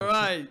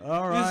right.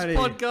 Alrighty. This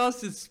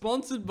podcast is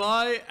sponsored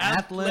by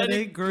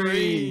Athletic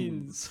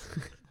Greens.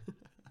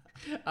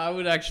 I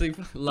would actually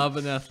love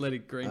an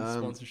Athletic Greens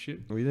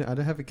sponsorship. I don't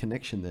have a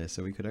connection there,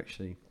 so we could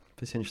actually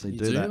potentially You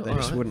do do? that. They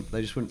just Alright.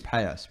 wouldn't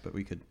pay us, but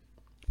we could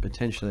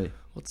potentially.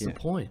 What's the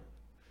point?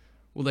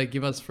 Will they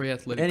give us free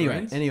Athletic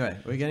Greens? Anyway,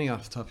 we're getting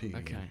off topic.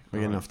 Okay,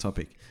 We're getting off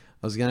topic.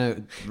 I was going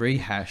to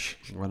rehash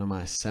one of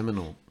my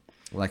seminal,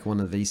 like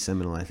one of these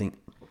seminal, I think,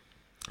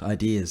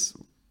 ideas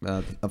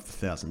of the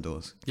 1,000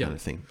 doors kind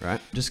of thing, right?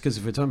 Just because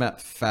if we're talking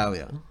about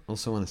failure, I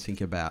also want to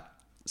think about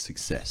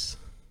success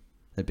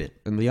a bit.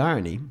 And the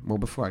irony, well,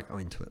 before I go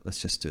into it,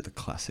 let's just do the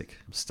classic.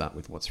 Start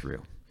with what's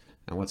real.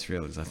 And what's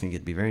real is I think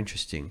it'd be very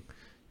interesting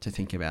to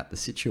think about the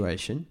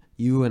situation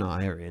you and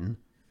I are in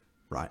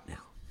right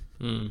now.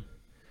 Mm.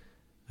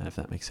 If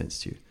that makes sense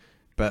to you.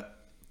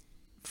 But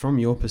from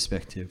your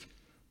perspective,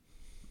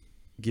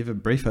 give a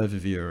brief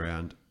overview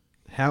around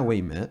how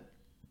we met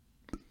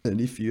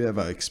and if you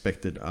ever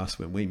expected us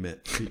when we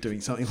met to be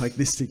doing something like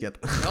this together.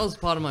 That was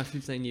part of my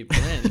 15-year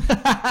plan.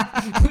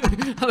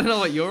 I don't know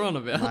what you're on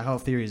about. My whole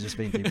theory has just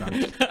been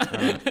debunked.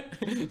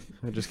 All right.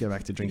 I'll just go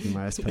back to drinking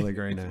my S.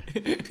 Pellegrino.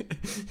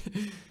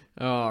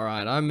 All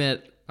right. I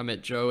met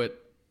Joe at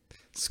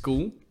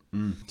school.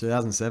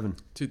 2007.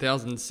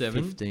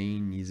 2007.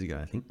 15 years ago,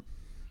 I think.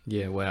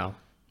 Yeah, wow.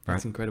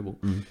 That's Right. incredible.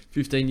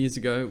 15 years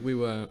ago, we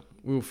were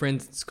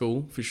friends at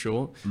school, for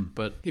sure.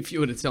 But if you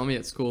were to tell me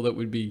at school that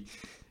we'd be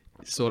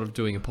sort of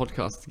doing a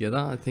podcast together,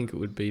 I think it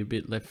would be a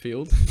bit left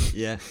field.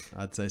 Yeah,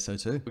 I'd say so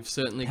too. We've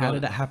certainly How got...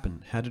 did it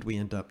happen? How did we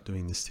end up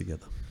doing this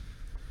together?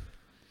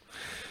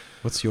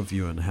 What's your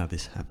view on how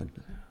this happened?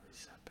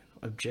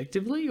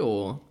 Objectively,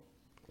 or...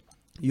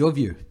 Your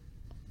view.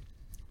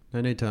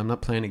 No need to. I'm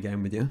not playing a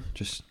game with you.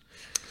 Just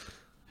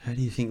how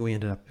do you think we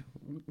ended up?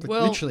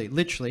 Well-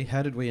 literally,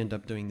 how did we end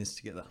up doing this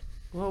together?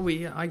 Well,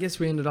 I guess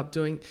we ended up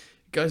doing...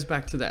 It goes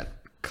back to that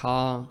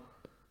car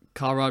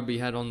ride we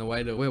had on the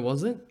way to... Where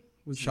was it?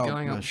 Was it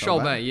going up? Shoal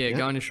Bay. Yeah,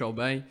 going to Shoal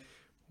Bay.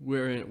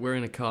 We're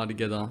in a car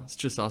together. It's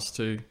just us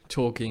two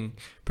talking,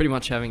 pretty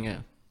much having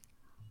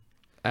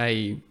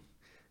a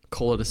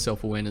call it a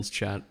self-awareness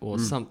chat or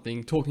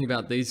something, talking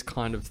about these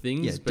kind of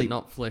things, but deep.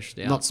 not fleshed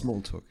out. Not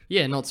small talk.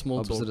 Yeah, not small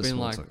Opposite talk. of Being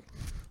small like, talk.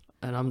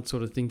 and I'm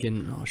sort of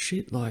thinking, oh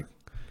shit, like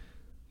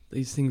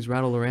these things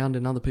rattle around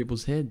in other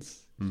people's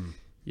heads,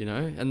 you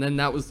know. And then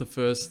that was the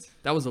first.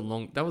 That was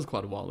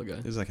quite a while ago.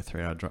 It was like a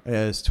 3-hour drive.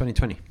 Yeah, it was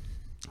 2020.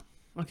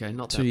 Okay,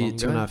 not that long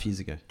ago. 2.5 years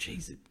ago.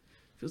 Jeez, it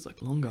feels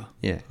like longer.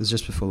 Yeah, it was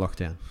just before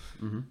lockdown.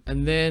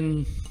 And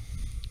then,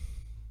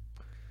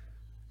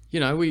 you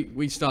know,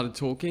 we started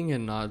talking,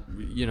 and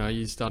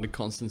you started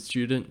Constant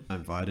Student. I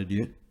invited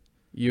you.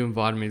 You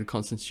invited me to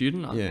Constant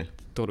Student. I Yeah.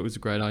 thought it was a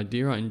great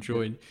idea. I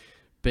enjoyed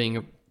being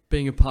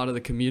a part of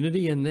the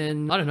community, and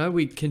then I don't know.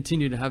 We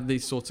continue to have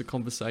these sorts of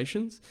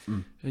conversations,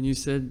 and you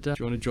said, "Do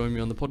you want to join me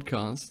on the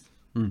podcast?"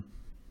 And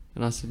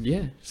I said,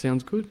 "Yeah,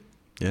 sounds good."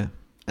 Yeah.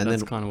 And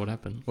That's then kind of what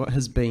happened what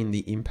has been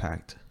the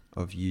impact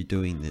of you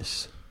doing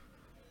this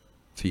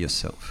for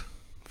yourself?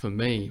 for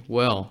me.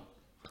 Well,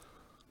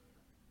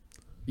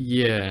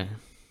 yeah,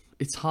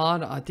 it's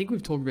hard. I think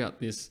we've talked about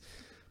this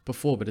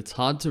before, but it's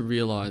hard to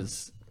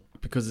realize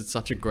because it's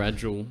such a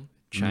gradual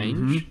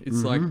change.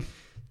 It's like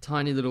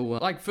tiny little,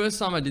 like first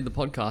time I did the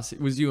podcast,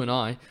 it was you and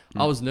I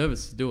was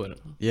nervous to do it.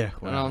 Yeah.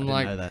 And I'm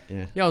like, know that.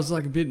 Yeah. Yeah, I was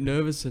like a bit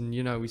nervous, and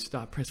we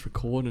start press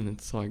record, and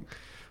it's like,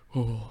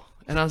 oh,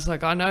 and I was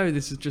like, I know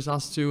this is just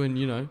us two, and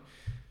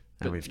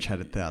And we've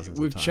chatted thousands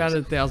of we've times.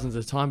 chatted thousands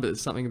of times, but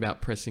there's something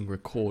about pressing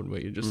record where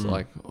you're just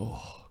like,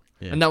 oh,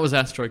 Yeah. and that was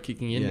Astro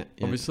kicking in, Yeah,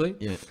 yeah, obviously.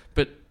 Yeah.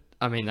 But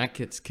I mean, that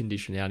gets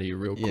conditioned out of you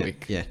real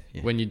quick Yeah.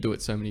 when you do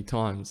it so many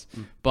times.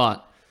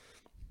 But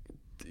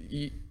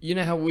you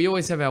know how we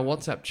always have our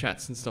WhatsApp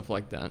chats and stuff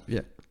like that,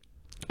 Yeah.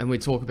 and we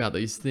talk about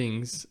these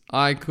things.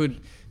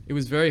 It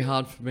was very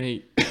hard for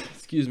me,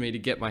 excuse me, to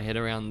get my head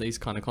around these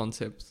kind of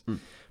concepts.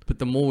 But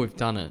the more we've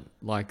done it,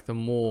 like the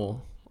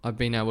more I've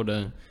been able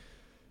to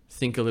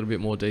think a little bit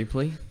more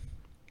deeply.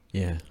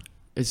 Yeah.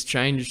 It's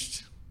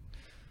changed.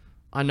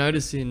 I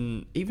notice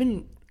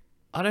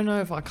I don't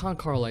know if I can't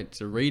correlate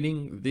to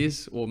reading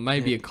this or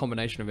maybe a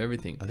combination of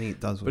everything. I think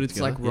it does. But it's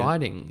like together.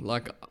 writing.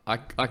 Like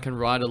I can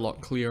write a lot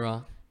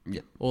clearer.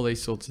 Yeah. All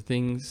these sorts of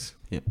things.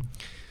 Yeah.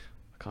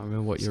 I can't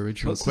remember what your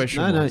original What's-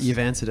 question No, was. you've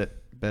answered it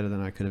better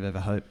than I could have ever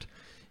hoped.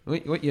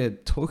 What you're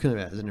talking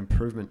about is an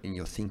improvement in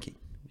your thinking.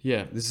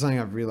 Yeah. This is something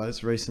I've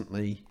realized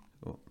recently.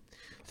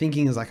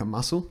 Thinking is like a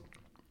muscle,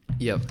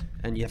 Yep.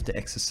 and you have to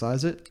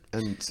exercise it.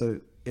 And so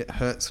it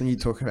hurts when you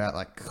talk about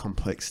like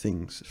complex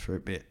things for a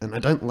bit. And I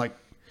don't like,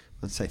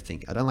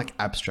 I don't like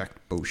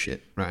abstract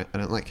bullshit, right? I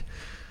don't like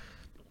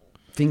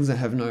things that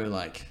have no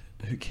like,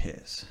 who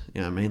cares?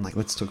 You know what I mean? Like,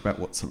 let's talk about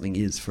what something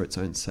is for its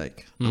own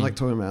sake. I like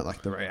talking about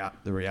like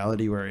the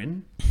reality we're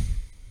in,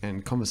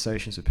 and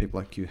conversations with people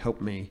like you help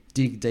me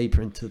dig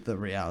deeper into the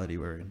reality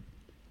we're in.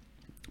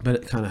 But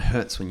it kind of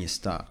hurts when you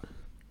start.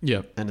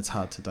 Yep. And it's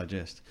hard to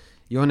digest.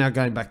 You're now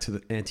going back to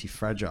the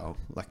Anti-Fragile,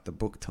 like the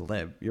book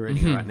Taleb. You're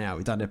reading it right now.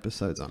 We've done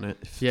episodes on it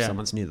if Yeah.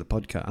 someone's new to the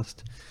podcast.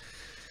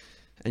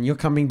 And you're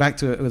coming back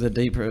to it with a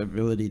deeper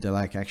ability to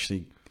like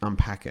actually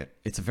unpack it.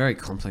 It's a very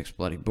complex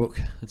bloody book.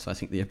 And so I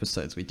think the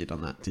episodes we did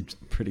on that did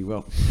pretty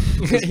well.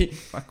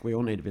 Fuck, we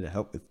all need a bit of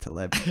help with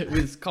Taleb. It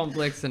was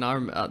complex, and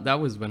that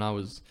was when I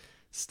was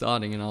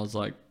starting, and I was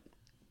like,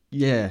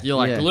 yeah. You're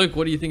like, Luke,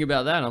 what do you think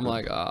about that? And I'm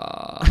like,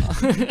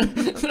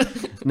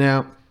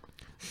 Now,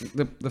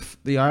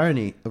 the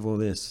irony of all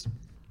this,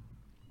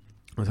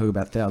 I talk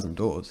about 1,000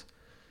 Doors,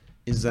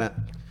 is that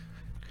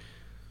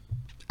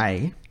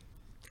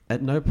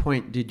at no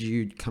point did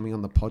you, coming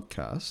on the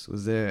podcast,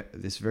 was there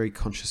this very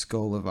conscious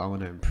goal of, I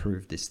want to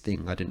improve this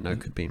thing I didn't know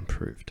could be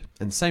improved.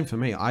 And same for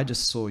me. I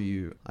just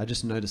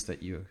noticed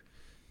that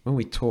when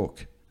we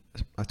talk,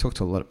 I talk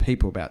to a lot of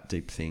people about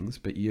deep things,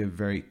 but you're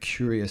very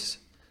curious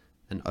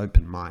and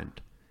open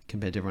mind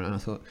compared to everyone. And I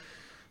thought,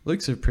 I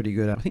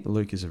think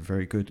Luke is a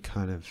very good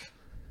kind of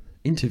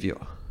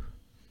interviewer,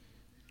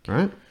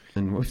 right?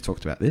 And we've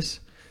talked about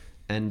this.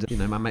 And,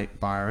 my mate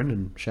Byron,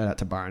 and shout out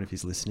to Byron if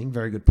he's listening,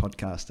 very good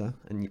podcaster.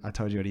 And I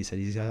told you what he said.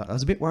 He said, I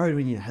was a bit worried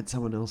when you had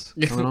someone else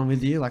coming on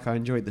with you. Like, I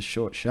enjoyed the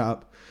short,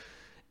 sharp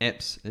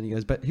eps. And he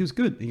goes, but he was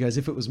good. He goes,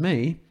 if it was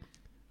me,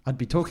 I'd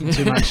be talking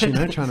too much,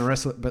 trying to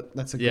wrestle it. But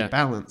that's a good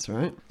balance,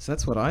 right? So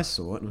that's what I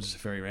saw. And it was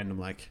just very random,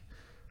 like,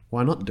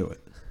 why not do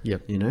it?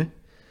 Yep.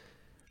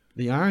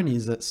 The irony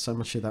is that so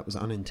much of that was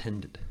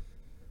unintended.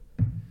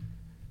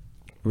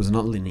 It was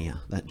not linear,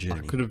 that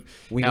journey.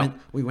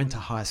 We went to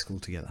high school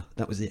together.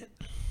 That was it.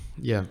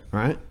 Yeah.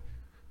 Right?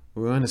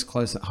 We weren't as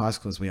close at high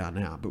school as we are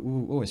now, but we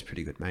were always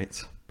pretty good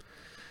mates.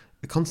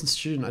 The constant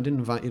student, I didn't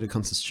invite you to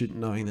constant student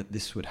knowing that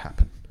this would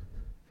happen.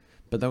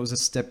 But that was a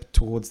step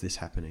towards this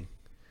happening.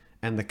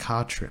 And the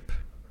car trip,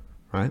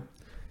 right?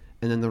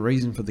 And then the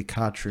reason for the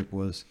car trip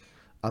was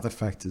other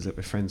factors that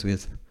we're friends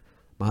with.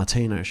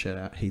 Martino, shout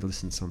out, he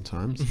listens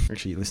sometimes.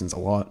 Actually, he listens a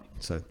lot,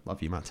 so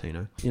love you,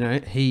 Martino.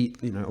 He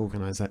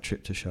organised that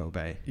trip to Shoal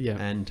Bay. Yeah.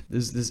 And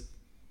there's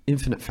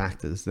infinite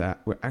factors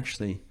that were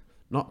actually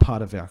not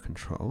part of our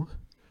control,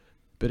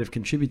 but have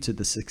contributed to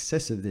the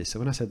success of this. So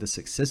when I said the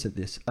success of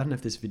this, I don't know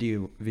if this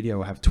video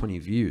will have 20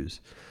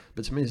 views,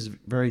 but to me, this is a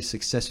very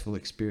successful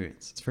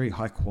experience. It's very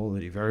high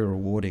quality, very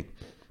rewarding,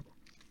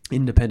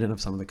 independent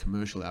of some of the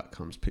commercial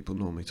outcomes people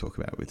normally talk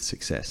about with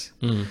success.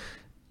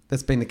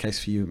 That's been the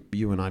case for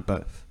you and I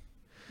both.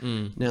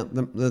 Now,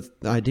 the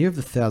idea of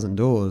the 1,000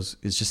 Doors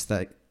is just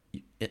that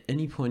at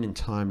any point in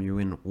time,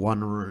 you're in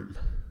one room,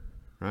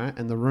 right?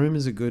 And the room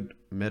is a good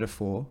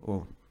metaphor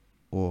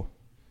or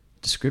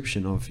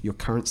description of your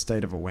current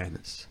state of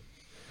awareness,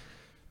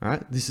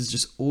 right? This is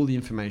just all the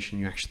information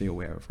you're actually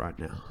aware of right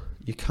now.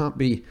 You can't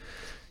be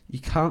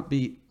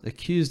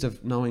accused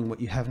of knowing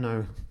what you have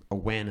no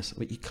awareness of,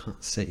 what you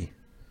can't see,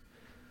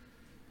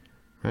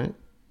 right?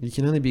 You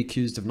can only be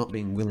accused of not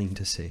being willing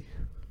to see.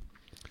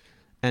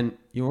 And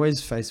you're always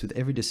faced with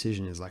every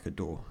decision is like a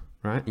door,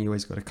 right? You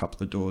always got a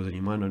couple of doors and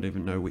you might not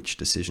even know which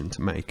decision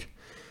to make.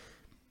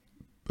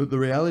 But the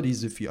reality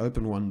is if you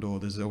open one door,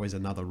 there's always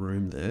another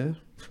room there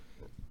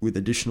with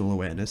additional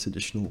awareness,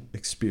 additional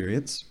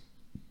experience.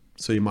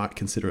 So you might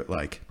consider it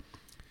like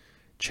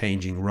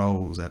changing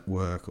roles at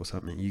work or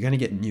something. You're going to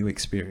get new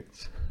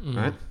experience,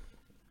 right?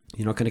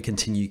 You're not going to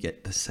continue to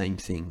get the same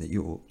thing that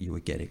you were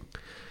getting.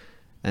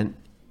 And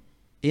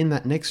in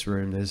that next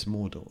room, there's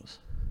more doors,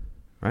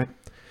 right?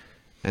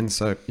 And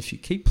so if you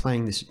keep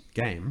playing this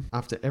game,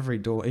 after every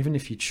door, even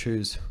if you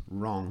choose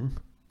wrong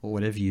or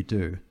whatever you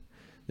do,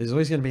 there's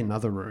always going to be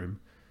another room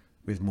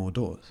with more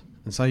doors.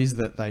 And so I use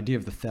the idea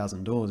of the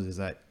 1,000 doors is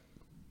that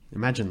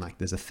imagine like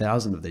there's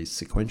 1,000 of these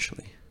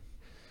sequentially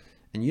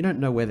and you don't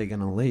know where they're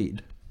going to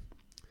lead,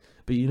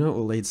 but you know it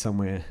will lead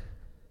somewhere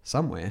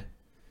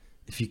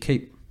if you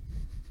keep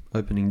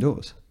opening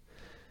doors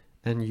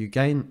and you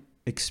gain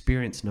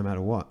experience no matter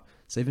what.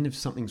 So even if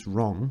something's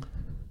wrong,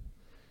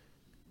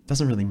 it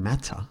doesn't really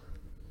matter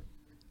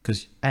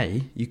because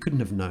A, you couldn't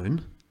have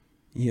known.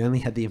 You only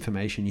had the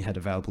information you had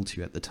available to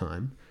you at the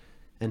time.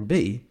 And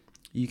B,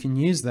 you can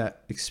use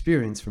that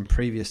experience from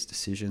previous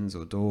decisions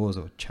or doors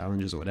or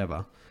challenges or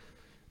whatever.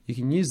 You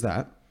can use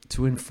that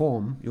to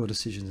inform your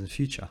decisions in the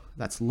future.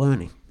 That's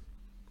learning.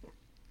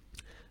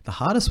 The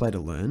hardest way to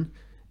learn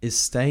is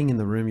staying in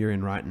the room you're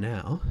in right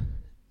now,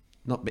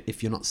 not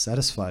if you're not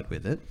satisfied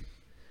with it,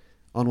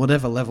 on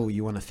whatever level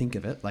you want to think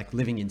of it, like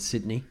living in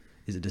Sydney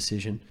is a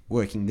decision,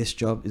 working this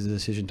job is a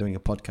decision, doing a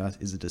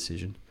podcast is a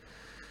decision.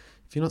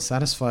 If you're not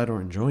satisfied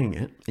or enjoying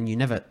it and you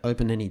never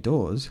open any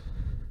doors,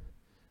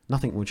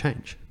 nothing will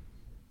change.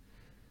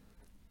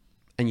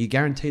 And you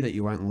guarantee that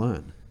you won't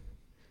learn.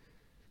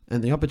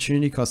 And the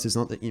opportunity cost is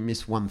not that you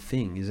miss one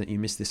thing, is that you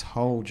miss this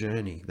whole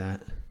journey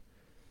that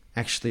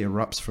actually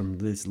erupts from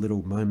these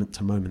little moment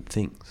to moment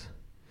things.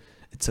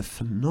 It's a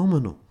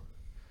phenomenal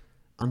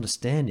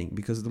understanding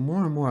because the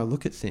more and more I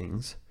look at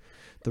things,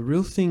 the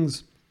real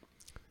things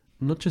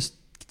not just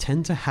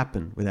tend to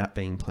happen without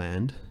being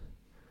planned.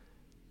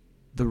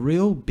 The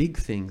real big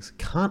things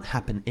can't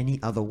happen any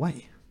other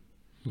way.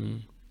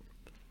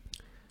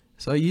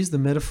 So I use the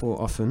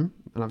metaphor often,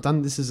 and I've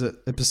done this as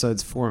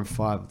episodes 4 and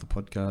 5 of the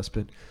podcast,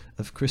 but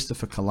of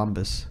Christopher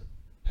Columbus,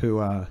 who,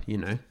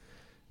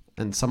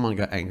 and someone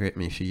got angry at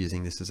me for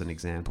using this as an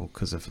example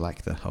because of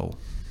like the whole,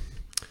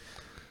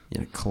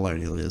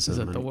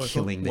 colonialism and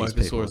killing these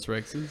people. Workosaurus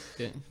Rexes?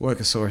 Yeah.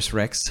 Workosaurus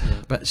Rex.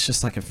 Yeah. But it's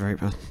just like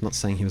I'm not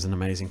saying he was an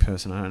amazing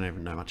person. I don't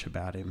even know much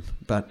about him.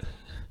 But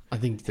I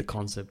think the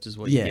concept is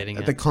what you're getting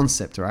at. The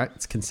concept, right?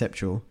 It's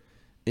conceptual.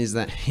 Is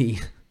that he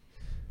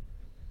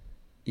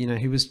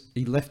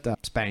left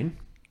Spain,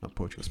 not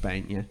Portugal,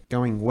 Spain, yeah,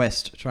 going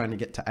west, trying to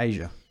get to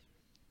Asia,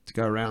 to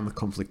go around the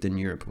conflict in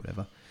Europe or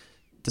whatever.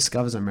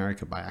 Discovers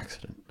America by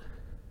accident.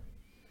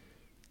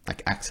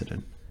 Like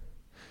accident.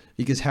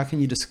 Because how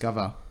can you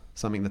discover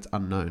something that's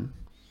unknown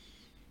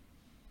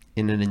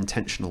in an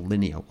intentional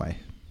linear way?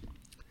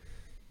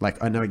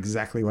 Like, I know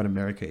exactly what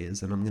America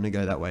is and I'm going to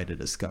go that way to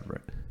discover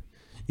it.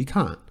 You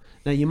can't.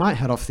 Now, you might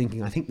head off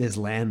thinking, I think there's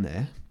land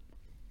there.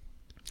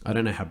 I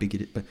don't know how big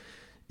it is, but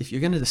if you're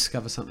going to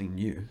discover something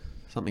new,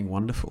 something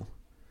wonderful,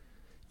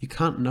 you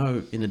can't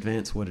know in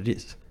advance what it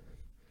is.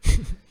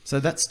 So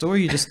that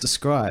story you just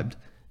described,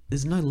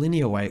 there's no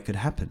linear way it could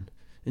happen.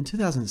 In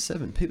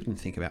 2007, people didn't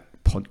think about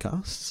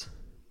podcasts.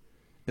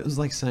 It was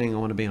like saying, I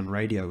want to be on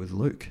radio with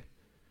Luke.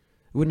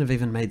 It wouldn't have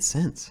even made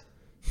sense.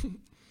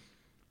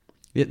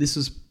 Yet this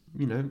was,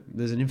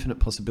 there's an infinite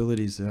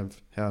possibilities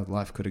of how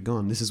life could have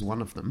gone. This is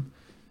one of them.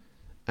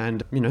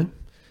 And,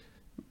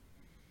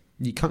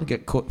 you can't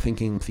get caught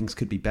thinking things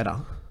could be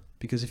better,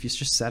 because if you're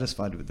just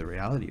satisfied with the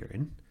reality you're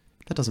in,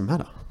 that doesn't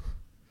matter.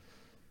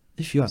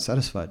 If you are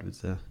satisfied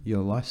with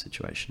your life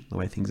situation, the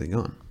way things are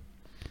going.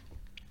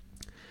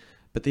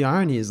 But the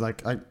irony is,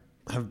 like, I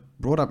have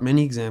brought up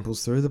many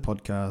examples through the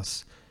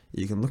podcast.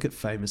 You can look at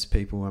famous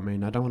people. I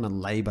mean, I don't want to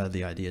labor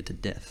the idea to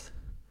death,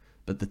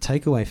 but the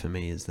takeaway for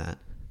me is that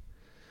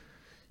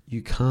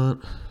you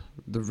can't,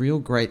 the real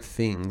great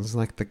things,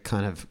 like the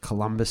kind of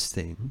Columbus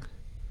thing,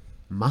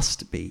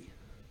 must be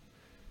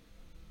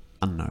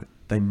unknown.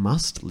 They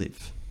must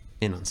live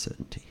in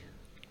uncertainty.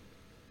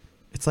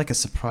 It's like a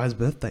surprise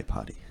birthday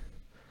party.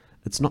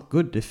 It's not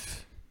good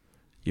if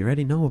you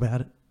already know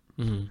about it.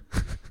 Mm.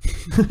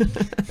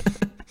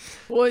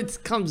 Well,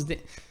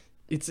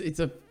 it's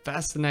a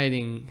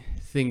fascinating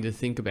thing to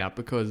think about,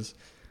 because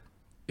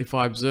if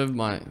I observe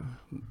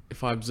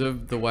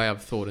the way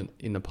I've thought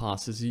in the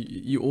past, is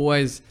you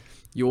always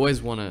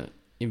want to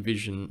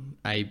envision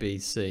A, B,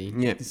 C.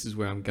 Yeah. This is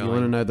where I'm going. You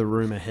want to know the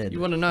room ahead. You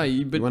want to know.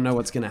 You want to know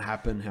what's going to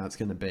happen, how it's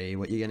going to be,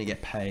 what you're going to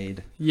get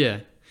paid.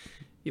 Yeah.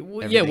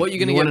 What you're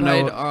going to get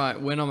paid. All right,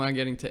 when am I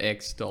getting to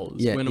X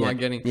dollars? Yeah, when am I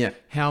getting... Yeah.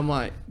 How am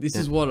I... This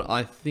is what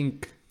I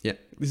think... Yeah.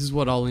 This is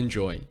what I'll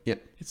enjoy. Yeah.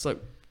 It's like...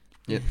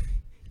 Yeah.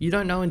 You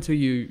don't know until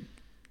you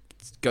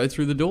go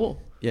through the door.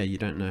 Yeah, you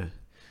don't know.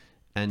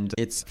 And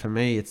for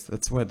me,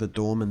 that's where the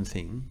doorman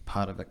thing,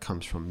 part of it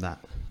comes from,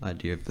 that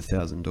idea of the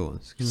 1,000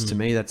 doors. Because to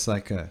me, that's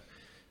like a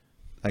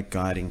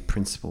guiding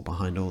principle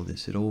behind all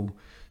this. It all,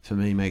 for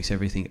me, makes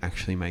everything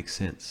actually make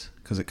sense,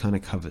 because it kind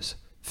of covers,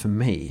 for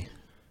me,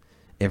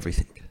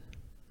 everything.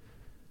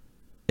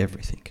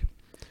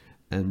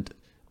 And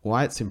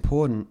why it's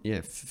important,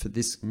 for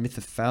this myth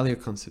of failure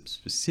concept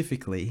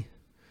specifically,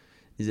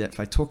 is that if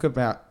I talk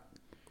about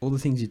all the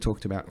things you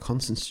talked about,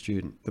 Constant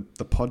Student,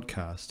 the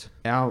podcast,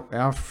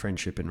 our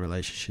friendship and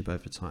relationship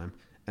over time,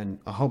 and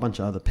a whole bunch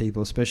of other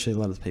people, especially a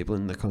lot of the people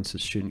in the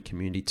Constant Student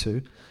community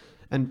too.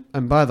 And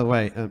by the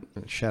way,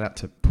 shout out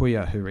to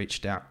Puya, who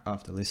reached out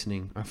after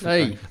listening.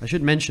 I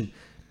should mention,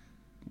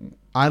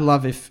 I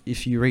love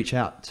if you reach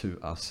out to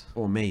us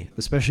or me,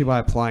 especially by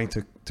applying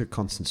to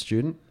Constant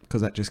Student,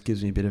 because that just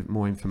gives me a bit of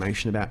more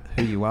information about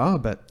who you are.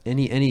 But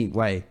any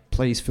way,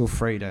 please feel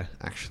free to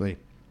actually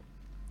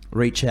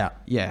reach out.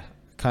 Yeah,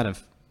 kind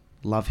of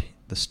love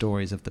the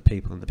stories of the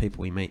people and the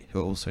people we meet who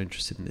are also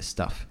interested in this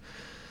stuff.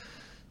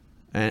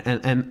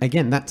 And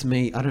again, that to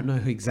me, I don't know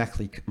who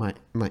exactly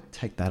might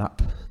take that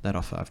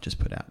offer I've just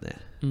put out there,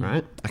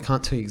 right? I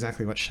can't tell you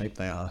exactly what shape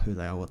they are, who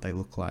they are, what they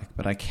look like,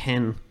 but I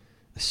can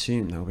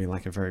assume they'll be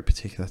like a very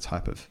particular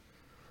type of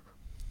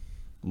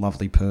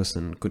lovely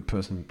person, good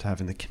person to have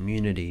in the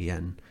community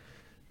and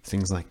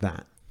things like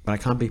that. But I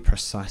can't be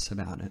precise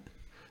about it.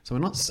 So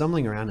we're not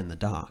stumbling around in the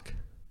dark.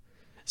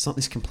 It's not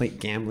this complete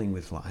gambling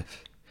with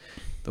life.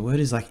 The word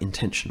is like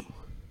intentional.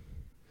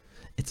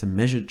 It's a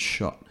measured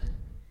shot.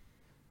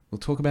 We'll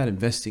talk about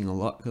investing a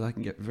lot, because I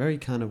can get very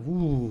kind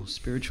of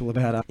spiritual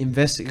about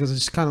investing, because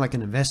it's just kind of like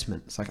an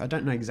investment. It's like, I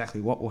don't know exactly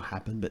what will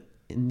happen, but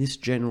in this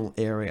general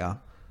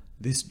area,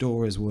 this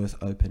door is worth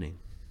opening.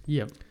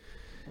 Yep.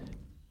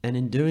 And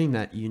in doing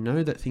that, you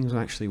know that things will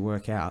actually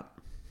work out,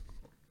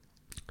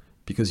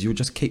 because you'll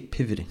just keep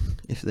pivoting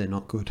if they're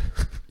not good.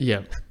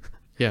 Yeah.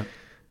 Yeah.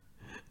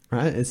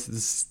 Right? It's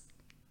this,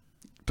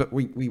 but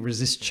we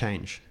resist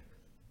change,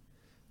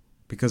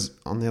 because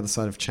on the other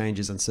side of change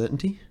is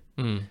uncertainty.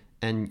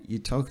 And you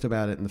talked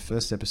about it in the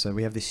first episode.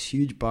 We have this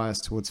huge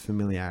bias towards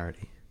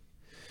familiarity.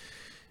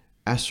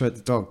 Astro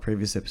the dog,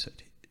 previous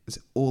episode, is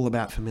all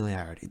about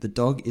familiarity. The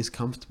dog is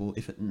comfortable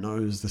if it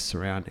knows the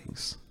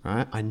surroundings,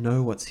 right? I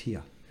know what's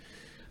here.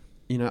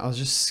 I was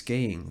just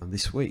skiing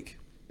this week,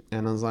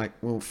 and I was like,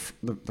 well,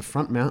 the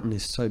front mountain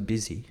is so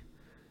busy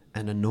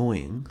and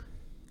annoying.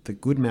 The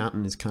good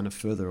mountain is kind of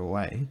further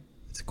away.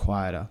 It's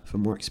quieter for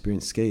more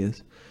experienced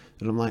skiers.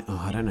 But I'm like,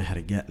 oh, I don't know how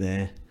to get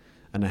there.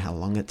 I don't know how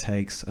long it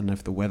takes. I don't know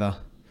if the weather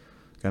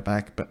go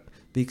back. But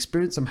the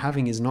experience I'm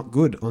having is not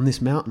good on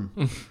this mountain.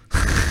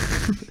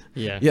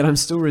 Yeah. Yet I'm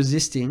still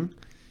resisting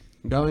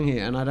going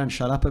here, and I don't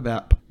shut up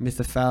about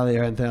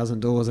Mythofalia and Thousand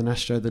Doors and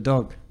Astro the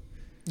dog.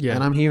 Yeah.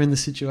 And I'm here in the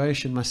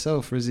situation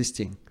myself,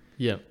 resisting.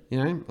 Yeah.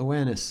 You know,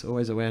 awareness,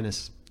 always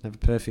awareness. Never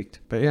perfect.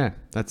 But yeah,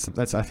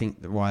 that's I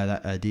think why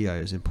that idea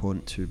is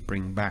important to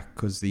bring back,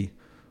 because the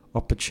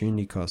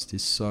opportunity cost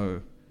is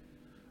so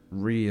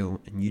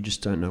real and you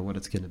just don't know what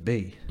it's going to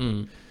be.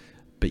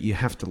 But you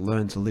have to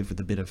learn to live with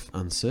a bit of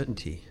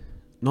uncertainty.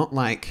 Not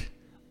like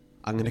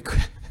I'm going to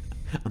quit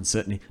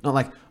uncertainty. Not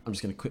like I'm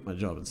just going to quit my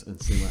job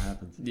and see what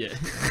happens. Yeah.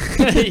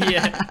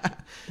 Yeah.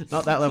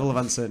 Not that level of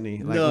uncertainty.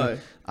 Like, No.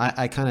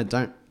 I kind of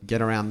don't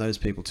get around those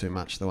people too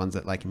much. The ones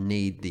that like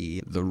need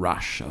the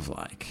rush of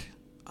like,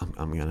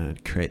 I'm going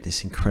to create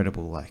this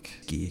incredible like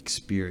ski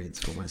experience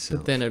for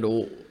myself. But then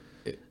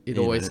it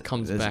always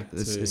comes back to...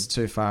 It's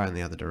too far in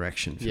the other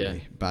direction for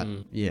me. But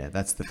yeah,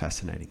 that's the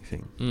fascinating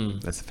thing.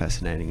 That's the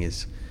fascinating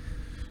is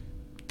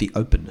the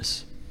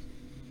openness.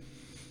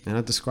 And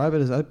I describe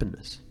it as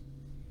openness.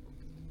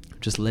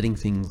 Just letting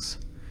things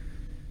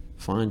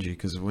find you.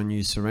 Because when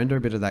you surrender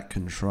a bit of that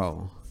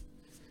control,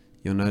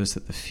 you'll notice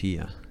that the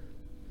fear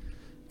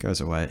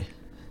goes away.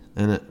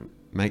 And it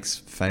makes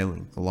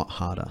failing a lot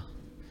harder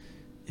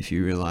if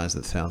you realize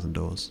that 1,000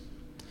 doors.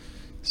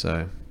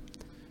 So...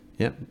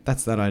 yep,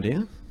 that's that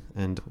idea,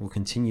 and we'll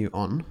continue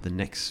on with the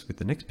next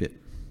bit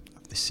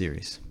of this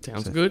series.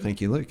 Sounds good.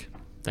 Thank you, Luke.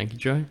 Thank you,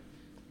 Joe.